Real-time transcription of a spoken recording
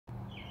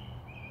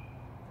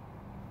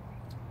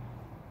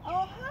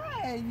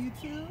Hi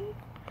YouTube.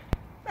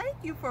 Thank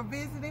you for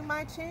visiting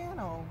my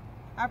channel.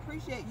 I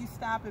appreciate you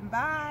stopping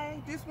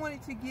by. Just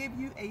wanted to give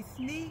you a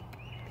sneak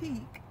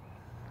peek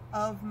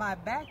of my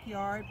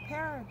backyard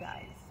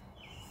paradise.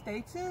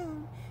 Stay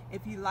tuned.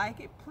 If you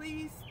like it,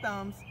 please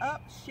thumbs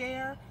up,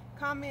 share,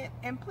 comment,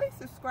 and please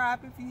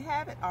subscribe if you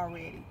haven't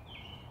already.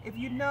 If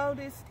you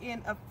noticed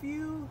in a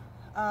few,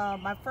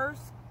 my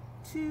first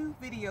two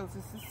videos,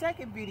 it's the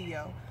second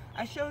video,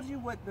 I showed you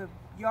what the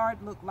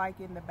yard looked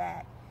like in the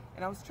back.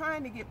 And I was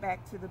trying to get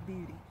back to the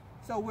beauty.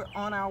 So we're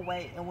on our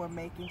way and we're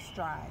making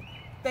strides.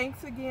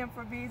 Thanks again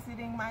for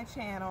visiting my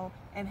channel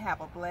and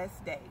have a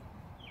blessed day.